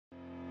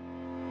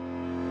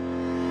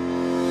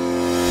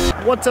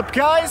What's up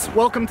guys?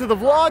 Welcome to the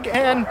vlog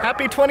and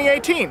happy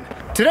 2018.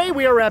 Today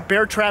we are at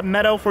Beartrap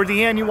Meadow for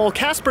the annual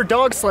Casper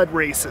dog sled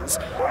races.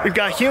 We've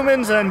got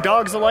humans and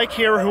dogs alike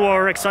here who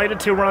are excited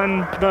to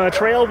run the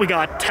trail. We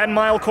got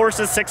 10-mile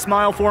courses,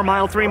 6-mile,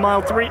 4-mile,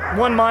 3-mile,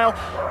 1 mile,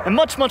 and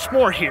much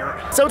more here.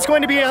 So it's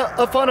going to be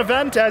a fun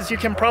event. As you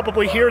can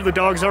probably hear, the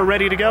dogs are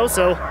ready to go,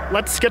 so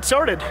let's get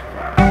started.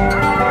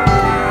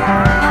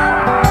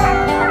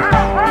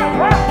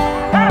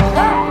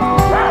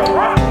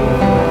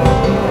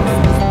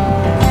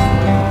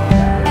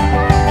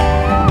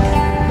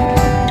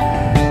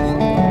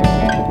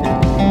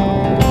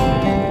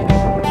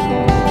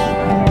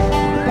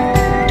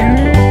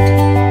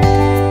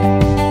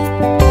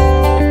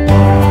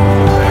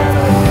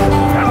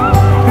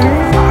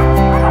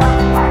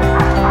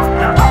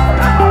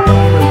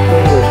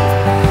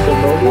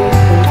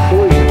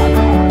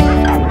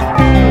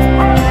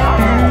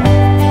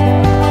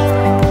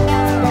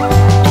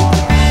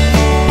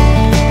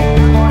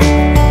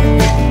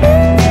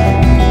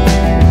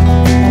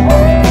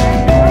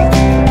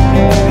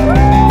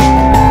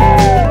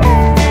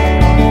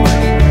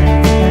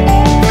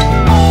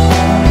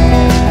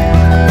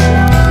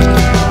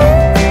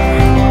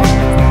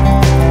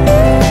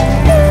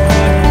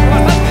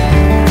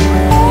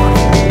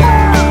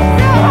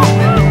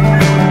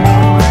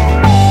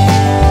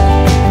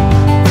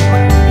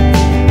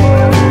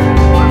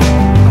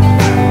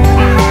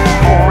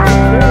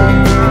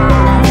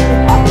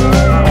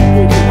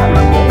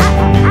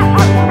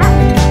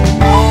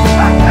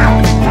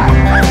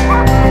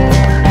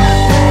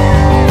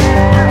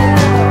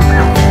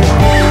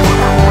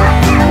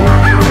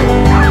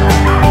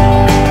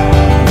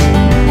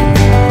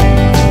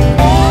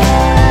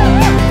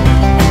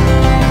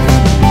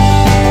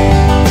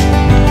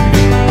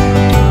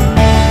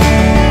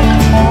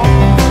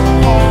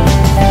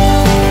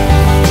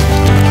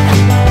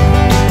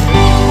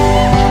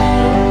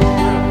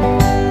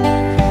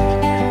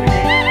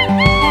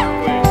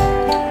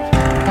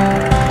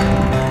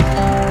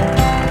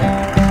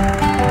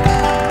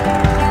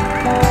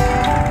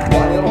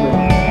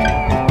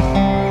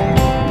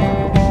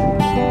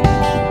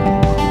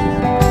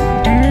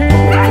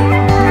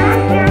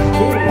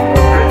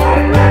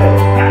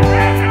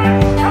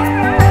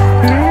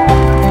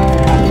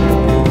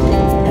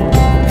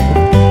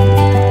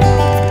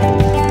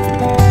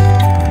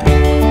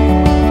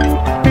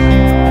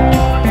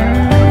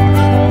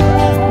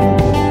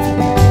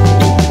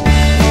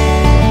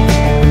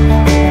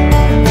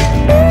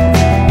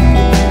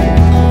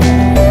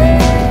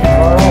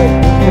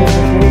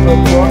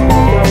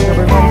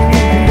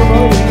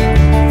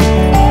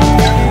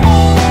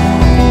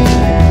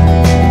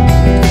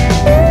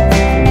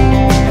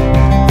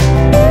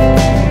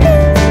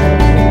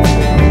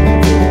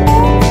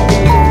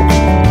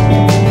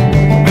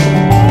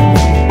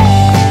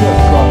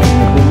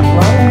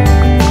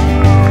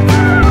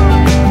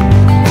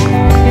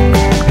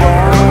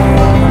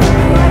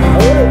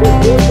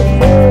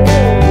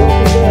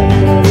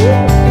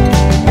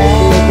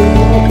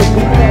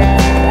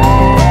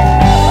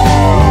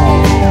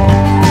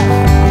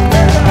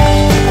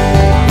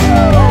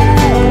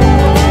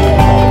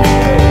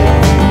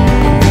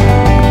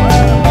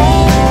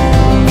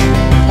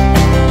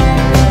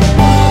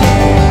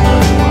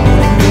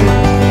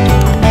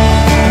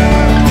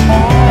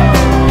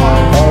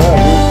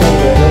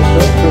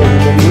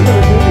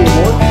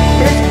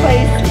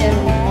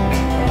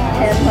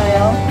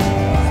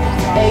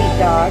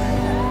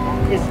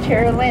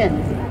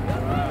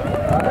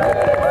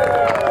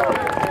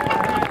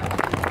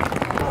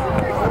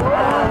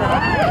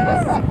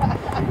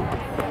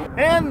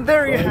 And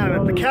there you have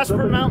it, the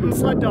Casper Mountain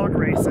sled dog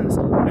races.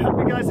 I hope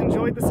you guys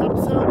enjoyed this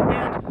episode,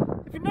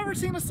 and if you've never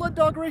seen a sled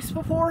dog race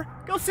before,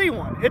 go see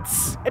one.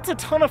 It's a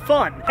ton of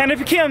fun. And if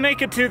you can't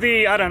make it to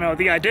the, I don't know,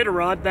 the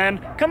Iditarod, then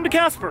come to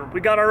Casper.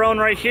 We got our own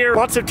right here.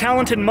 Lots of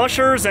talented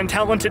mushers and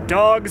talented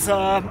dogs.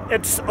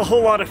 It's a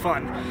whole lot of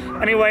fun.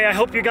 Anyway, I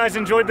hope you guys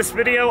enjoyed this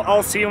video.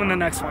 I'll see you in the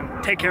next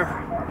one. Take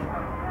care.